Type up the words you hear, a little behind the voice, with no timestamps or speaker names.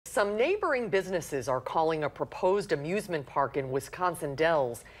Some neighboring businesses are calling a proposed amusement park in Wisconsin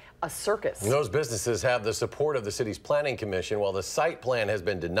Dells a circus. Those businesses have the support of the city's planning commission. While the site plan has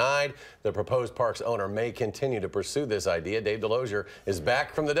been denied, the proposed park's owner may continue to pursue this idea. Dave Delosier is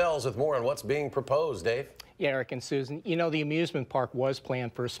back from the Dells with more on what's being proposed. Dave? Yeah, Eric and Susan, you know, the amusement park was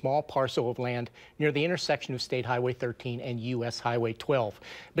planned for a small parcel of land near the intersection of State Highway 13 and U.S. Highway 12.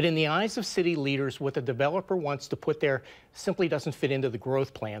 But in the eyes of city leaders, what the developer wants to put there simply doesn't fit into the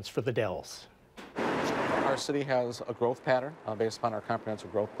growth plans for the Dells. Our city has a growth pattern based upon our comprehensive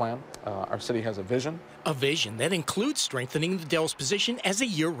growth plan. Our city has a vision. A vision that includes strengthening the Dells' position as a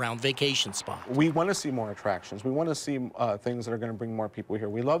year-round vacation spot. We want to see more attractions. We want to see things that are going to bring more people here.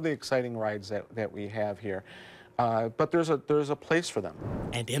 We love the exciting rides that we have here. But there's a place for them.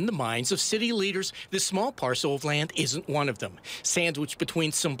 And in the minds of city leaders, this small parcel of land isn't one of them. Sandwiched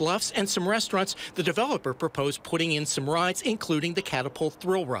between some bluffs and some restaurants, the developer proposed putting in some rides, including the Catapult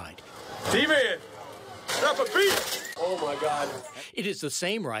Thrill Ride. T-Man, stop a beat! Oh my God. It is the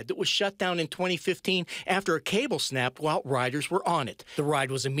same ride that was shut down in 2015 after a cable snapped while riders were on it. The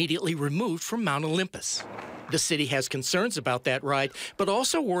ride was immediately removed from Mount Olympus. The city has concerns about that ride, but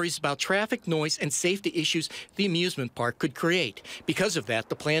also worries about traffic, noise, and safety issues the amusement park could create. Because of that,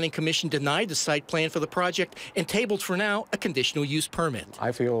 the Planning Commission denied the site plan for the project and tabled for now a conditional use permit.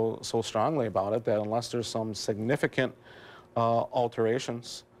 I feel so strongly about it that unless there's some significant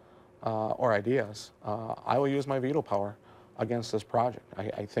alterations or ideas, I will use my veto power against this project.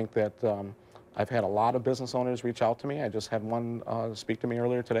 I think that I've had a lot of business owners reach out to me. I just had one speak to me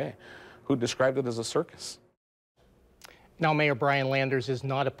earlier today who described it as a circus. Now, Mayor Brian Landers is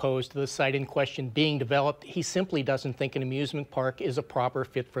not opposed to the site in question being developed. He simply doesn't think an amusement park is a proper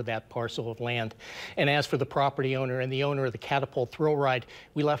fit for that parcel of land. And as for the property owner and the owner of the Catapult Thrill Ride,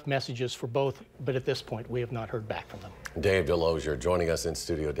 we left messages for both, but at this point, we have not heard back from them. Dave Delosier joining us in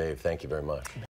studio. Dave, thank you very much.